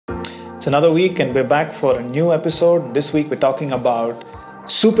It's another week and we're back for a new episode. This week we're talking about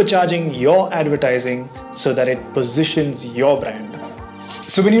supercharging your advertising so that it positions your brand.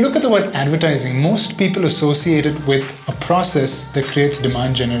 So when you look at the word advertising, most people associate it with a process that creates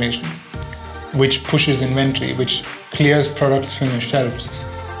demand generation, which pushes inventory, which clears products from your shelves.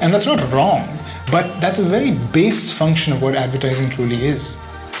 And that's not wrong, but that's a very base function of what advertising truly is.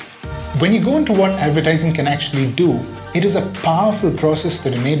 When you go into what advertising can actually do, it is a powerful process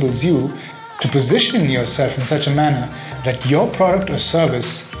that enables you to position yourself in such a manner that your product or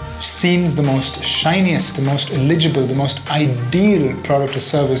service seems the most shiniest, the most eligible, the most ideal product or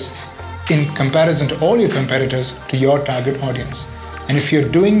service in comparison to all your competitors to your target audience. And if you're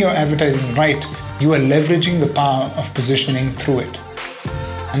doing your advertising right, you are leveraging the power of positioning through it.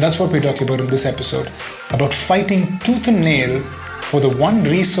 And that's what we're talking about in this episode, about fighting tooth and nail for the one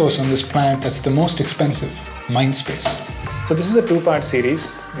resource on this planet that's the most expensive, mind space. So this is a two-part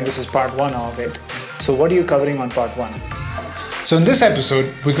series. This is part one of it. So what are you covering on part one? So in this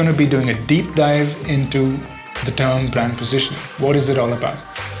episode, we're going to be doing a deep dive into the term brand positioning. What is it all about?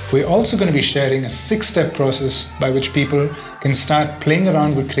 We're also going to be sharing a 6-step process by which people can start playing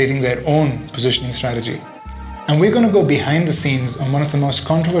around with creating their own positioning strategy. And we're going to go behind the scenes on one of the most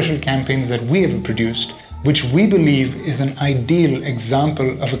controversial campaigns that we ever produced, which we believe is an ideal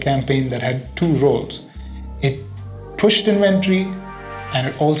example of a campaign that had two roles. It pushed inventory and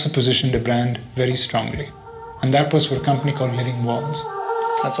it also positioned a brand very strongly. And that was for a company called LivingWalls.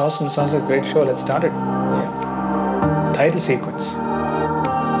 That's awesome. Sounds like a great show. Let's start it. Yeah. Title sequence.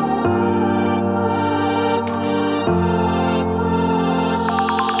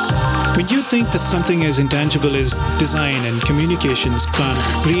 When you think that something as intangible as design and communications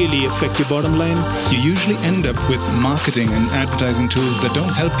can't really affect your bottom line, you usually end up with marketing and advertising tools that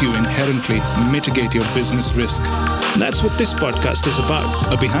don't help you inherently mitigate your business risk. that's what this podcast is about.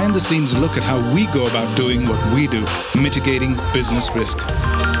 A behind-the-scenes look at how we go about doing what we do, mitigating business risk.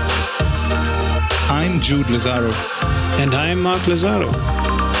 I'm Jude Lazaro. And I'm Mark Lazaro.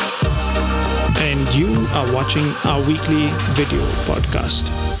 And you are watching our weekly video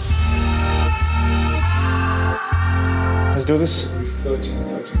podcast. Let's do this. Searching.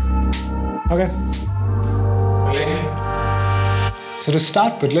 Okay. So to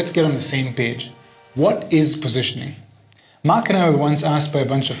start with, let's get on the same page. What is positioning? Mark and I were once asked by a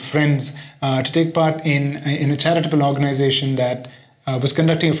bunch of friends to take part in a charitable organization that was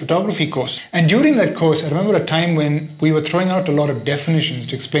conducting a photography course. And during that course, I remember a time when we were throwing out a lot of definitions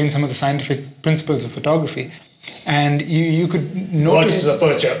to explain some of the scientific principles of photography. And you could notice... What is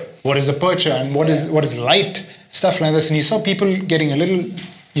aperture? What is aperture and what is light? Stuff like this. And you saw people getting a little,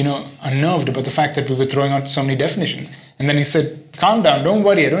 unnerved about the fact that we were throwing out so many definitions. And then he said, calm down, don't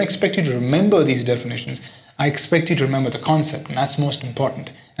worry. I don't expect you to remember these definitions. I expect you to remember the concept, and that's most important.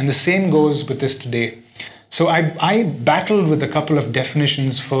 And the same goes with this today. So I battled with a couple of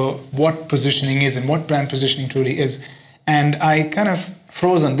definitions for what positioning is and what brand positioning truly is. And I kind of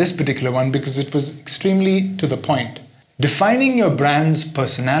froze on this particular one because it was extremely to the point. Defining your brand's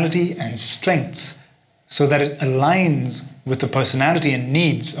personality and strengths so that it aligns with the personality and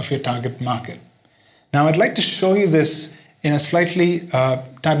needs of your target market. Now, I'd like to show you this in a slightly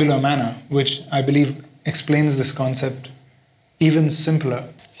tabular manner, which I believe explains this concept even simpler.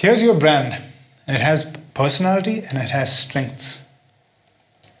 Here's your brand, and it has personality and it has strengths.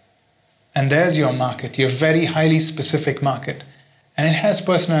 And there's your market, your very highly specific market. And it has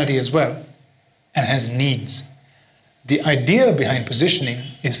personality as well, and it has needs. The idea behind positioning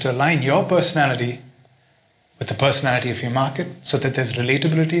is to align your personality with the personality of your market so that there's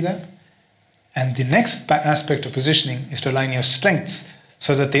relatability there. And the next aspect of positioning is to align your strengths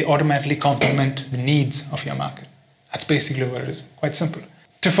so that they automatically complement the needs of your market. That's basically what it is. Quite simple.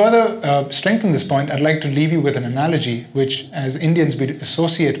 To further strengthen this point, I'd like to leave you with an analogy which, as Indians, we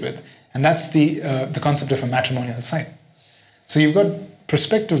associate with, and that's the concept of a matrimonial site. So you've got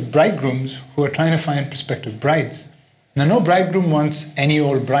prospective bridegrooms who are trying to find prospective brides. Now, no bridegroom wants any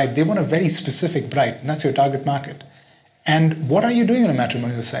old bride. They want a very specific bride, and that's your target market. And what are you doing on a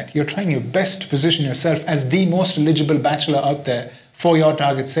matrimonial site? You're trying your best to position yourself as the most eligible bachelor out there for your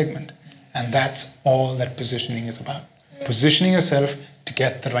target segment. And that's all that positioning is about. Yeah. Positioning yourself to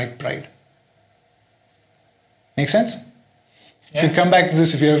get the right bride. Make sense? Yeah. You can come back to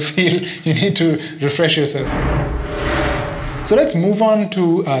this if you ever feel you need to refresh yourself. So let's move on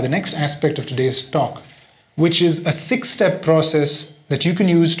to the next aspect of today's talk, which is a 6-step process that you can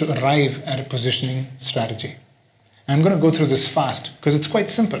use to arrive at a positioning strategy. I'm going to go through this fast because it's quite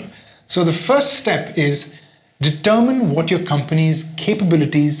simple. So the first step is determine what your company's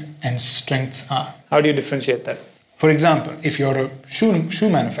capabilities and strengths are. How do you differentiate that? For example, if you're a shoe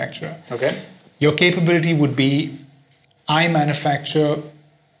manufacturer, Okay. your capability would be, I manufacture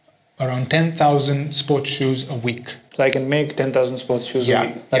around 10,000 sports shoes a week. So I can make 10,000 sports shoes a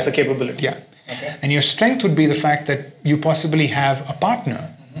week. That's a capability. Yeah. Okay. And your strength would be the fact that you possibly have a partner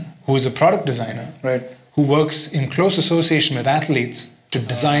who is a product designer, Right. who works in close association with athletes to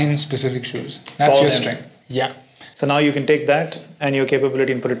design specific shoes. That's For your them. strength. Yeah. So now you can take that and your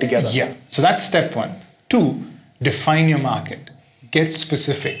capability and put it together. Yeah. So that's step one. Two, define your market. Get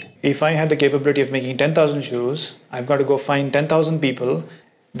specific. If I had the capability of making 10,000 shoes, I've got to go find 10,000 people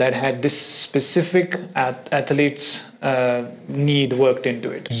that had this specific athlete's need worked into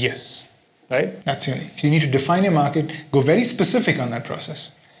it, Yes. right? That's your need. So you need to define your market, go very specific on that process.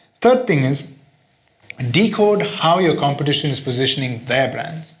 Third thing is decode how your competition is positioning their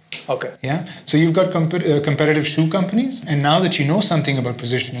brands. Okay. Yeah. So you've got competitive shoe companies, and now that you know something about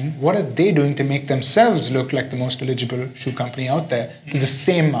positioning, what are they doing to make themselves look like the most eligible shoe company out there to the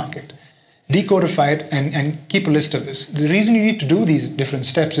same market? Decodify it and keep a list of this. The reason you need to do these different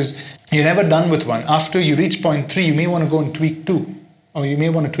steps is you're never done with one. After you reach point 3, you may want to go and tweak 2, or you may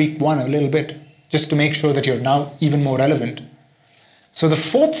want to tweak 1 a little bit, just to make sure that you're now even more relevant. So the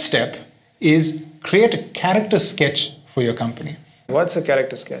fourth step is create a character sketch for your company. What's a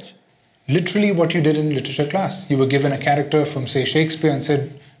character sketch? Literally what you did in literature class. You were given a character from, say, Shakespeare and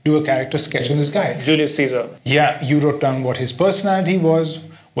said, do a character sketch on this guy. Julius Caesar. Yeah, you wrote down what his personality was,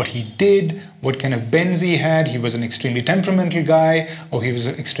 what he did, what kind of bends he had. He was an extremely temperamental guy, or he was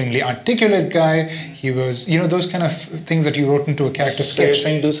an extremely articulate guy. He was, those kind of things that you wrote into a character So you're sketch.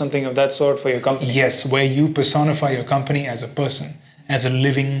 saying do something of that sort for your company? Yes, where you personify your company as a person, as a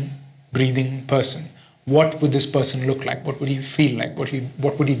living, breathing person. What would this person look like? What would he feel like?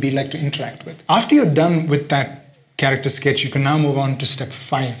 What would he be like to interact with? After you're done with that character sketch, you can now move on to step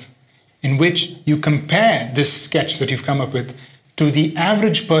 5, in which you compare this sketch that you've come up with to the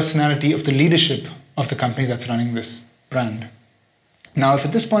average personality of the leadership of the company that's running this brand. Now, if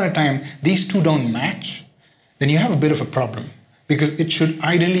at this point in time, these two don't match, then you have a bit of a problem, because it should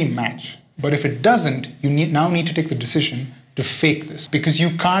ideally match. But if it doesn't, you now need to take the decision to fake this, because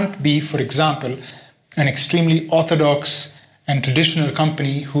you can't be, for example, an extremely orthodox and traditional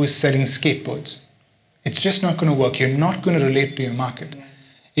company who is selling skateboards. It's just not going to work. You're not going to relate to your market.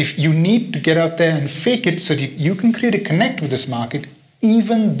 If you need to get out there and fake it so that you can create a connect with this market,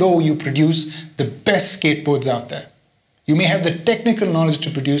 even though you produce the best skateboards out there. You may have the technical knowledge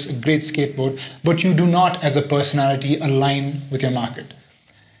to produce a great skateboard, but you do not, as a personality, align with your market.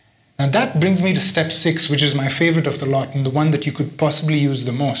 Now that brings me to step 6, which is my favorite of the lot and the one that you could possibly use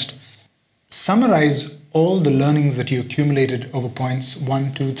the most. Summarize all the learnings that you accumulated over points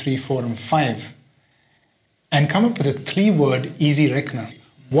 1, 2, 3, 4, and 5 and come up with a 3-word easy reckoner.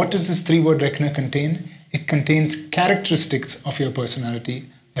 What does this 3-word reckoner contain? It contains characteristics of your personality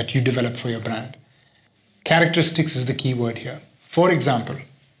that you develop for your brand. Characteristics is the key word here. For example,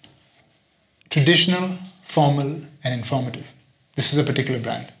 traditional, formal, and informative. This is a particular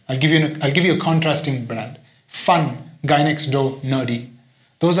brand. I'll give you a contrasting brand. Fun, guy next door, nerdy.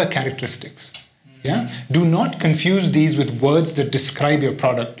 Those are characteristics. Yeah? Do not confuse these with words that describe your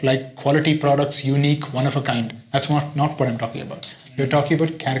product, like quality products, unique, one of a kind. That's not what I'm talking about. You're talking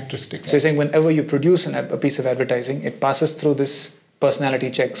about characteristics. So you're saying whenever you produce a piece of advertising, it passes through this personality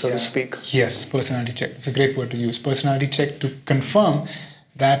check, so to speak. Yes, personality check. It's a great word to use. Personality check to confirm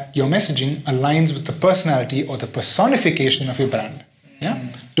that your messaging aligns with the personality or the personification of your brand. Yeah?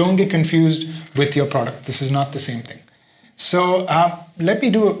 Don't get confused with your product. This is not the same thing. So let me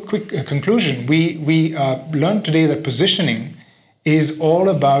do a quick conclusion. We learned today that positioning is all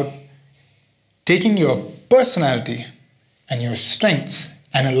about taking your personality and your strengths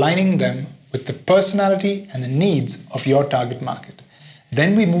and aligning them with the personality and the needs of your target market.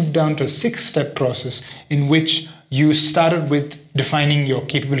 Then we moved down to a 6-step process in which you started with defining your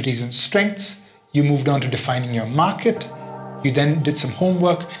capabilities and strengths. You moved on to defining your market. You then did some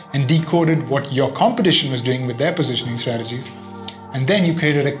homework and decoded what your competition was doing with their positioning strategies. And then you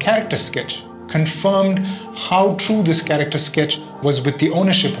created a character sketch, confirmed how true this character sketch was with the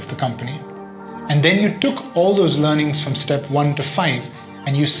ownership of the company. And then you took all those learnings from step 1 to 5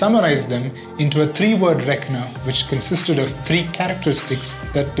 and you summarized them into a 3-word reckoner, which consisted of 3 characteristics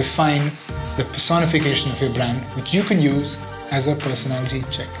that define the personification of your brand, which you can use as a personality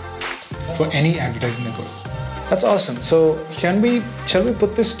check for any advertising that goes. That's awesome. So shall we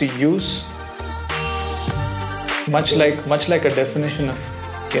put this to use? Much like a definition of,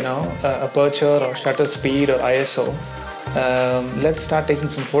 aperture or shutter speed or ISO. Let's start taking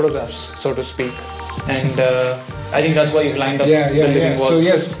some photographs, so to speak, And I think that's why you've lined up Yeah. the LivingWalls So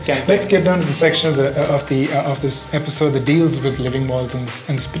yes, campaign. let's get down to the section of this episode that deals with LivingWalls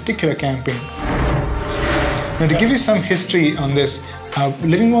and this particular campaign. Now, to give you some history on this,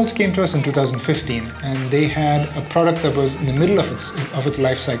 LivingWalls came to us in 2015, and they had a product that was in the middle of its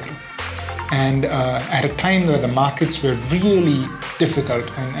life cycle, and at a time where the markets were really difficult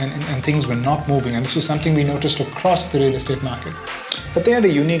and things were not moving. And this was something we noticed across the real estate market. But they had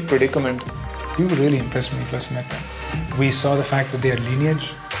a unique predicament. You were really impressed when we first met them. We saw the fact that they had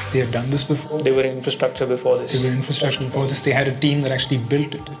lineage, they had done this before. They were in infrastructure before this. They had a team that actually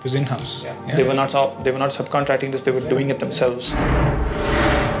built it. It was in-house. Yeah. They were not subcontracting this, they were doing it themselves.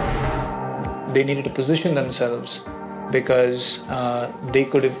 They needed to position themselves because they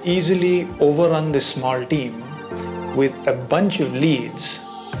could have easily overrun this small team with a bunch of leads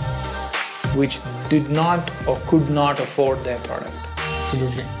which did not or could not afford their product.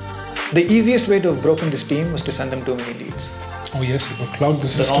 Absolutely. The easiest way to have broken this team was to send them too many leads. Oh yes, it would clog the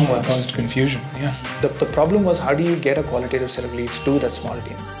system and caused confusion. Yeah. The problem was, how do you get a qualitative set of leads to that small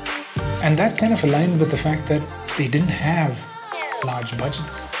team? And that kind of aligned with the fact that they didn't have large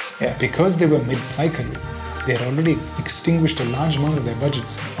budgets. Yeah. Because they were mid-cycle, they had already extinguished a large amount of their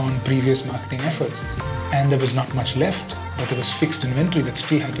budgets on previous marketing efforts. And there was not much left, but there was fixed inventory that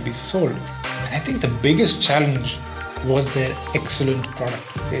still had to be sold. And I think the biggest challenge was their excellent product.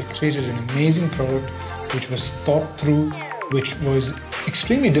 They created an amazing product which was thought through, which was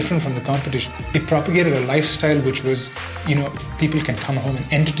extremely different from the competition. It propagated a lifestyle which was, people can come home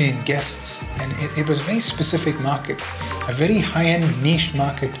and entertain guests. And it was a very specific market, a very high-end niche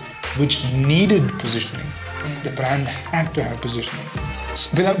market which needed positioning. The brand had to have positioning.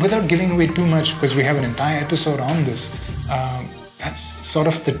 Without giving away too much, because we have an entire episode on this, that's sort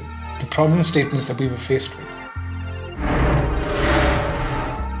of the problem statements that we were faced with.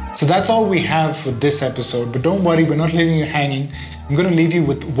 So that's all we have for this episode, but don't worry, we're not leaving you hanging. I'm going to leave you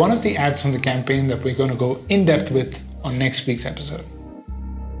with one of the ads from the campaign that we're going to go in depth with on next week's episode.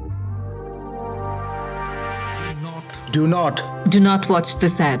 Do not. Do not watch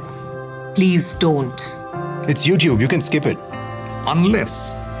this ad. Please don't. It's YouTube, you can skip it.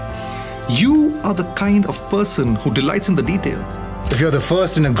 Unless you are the kind of person who delights in the details. If you're the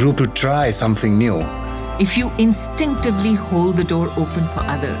first in a group to try something new. If you instinctively hold the door open for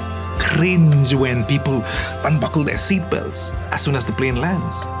others. Cringe when people unbuckle their seatbelts as soon as the plane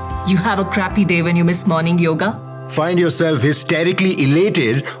lands. You have a crappy day when you miss morning yoga. Find yourself hysterically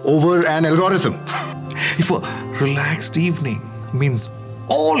elated over an algorithm. If a relaxed evening means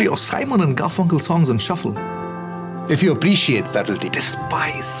all your Simon and Garfunkel songs on shuffle. If you appreciate subtlety.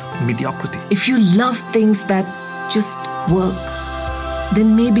 Despise mediocrity. If you love things that just work,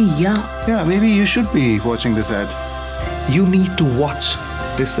 then maybe, Yeah, maybe you should be watching this ad. You need to watch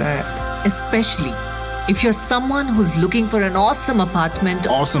this ad. Especially if you're someone who's looking for an awesome apartment.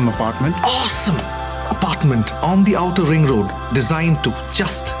 Awesome apartment. Awesome apartment on the outer ring road designed to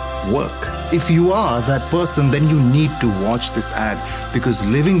just work. If you are that person, then you need to watch this ad because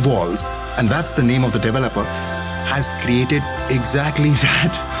LivingWalls, and that's the name of the developer, has created exactly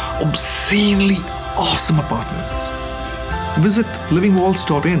that. Obscenely awesome apartments. Visit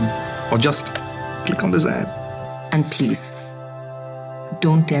livingwalls.in or just click on this ad. And please,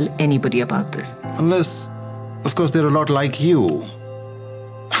 don't tell anybody about this. Unless, of course, they're a lot like you.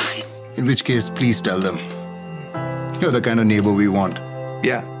 In which case, please tell them. You're the kind of neighbor we want.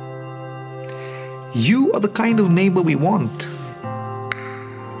 Yeah. You are the kind of neighbor we want.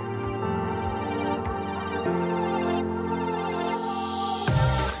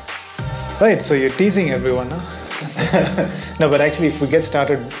 Right, so you're teasing everyone, huh? No, but actually, if we get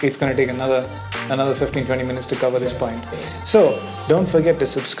started, it's going to take another 15-20 minutes to cover this point. So don't forget to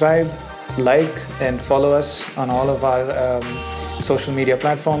subscribe, like, and follow us on all of our social media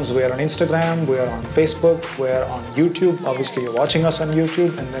platforms. We are on Instagram, we are on Facebook, we are on YouTube. Obviously, you're watching us on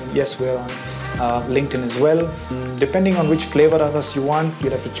YouTube, and then yes, we are on LinkedIn as well. Depending on which flavor of us you want,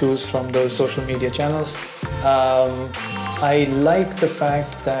 you'll have to choose from those social media channels. I like the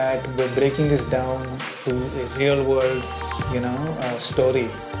fact that we're breaking this down to a real world, story,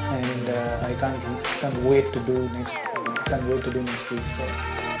 and I can't wait to do next week. So.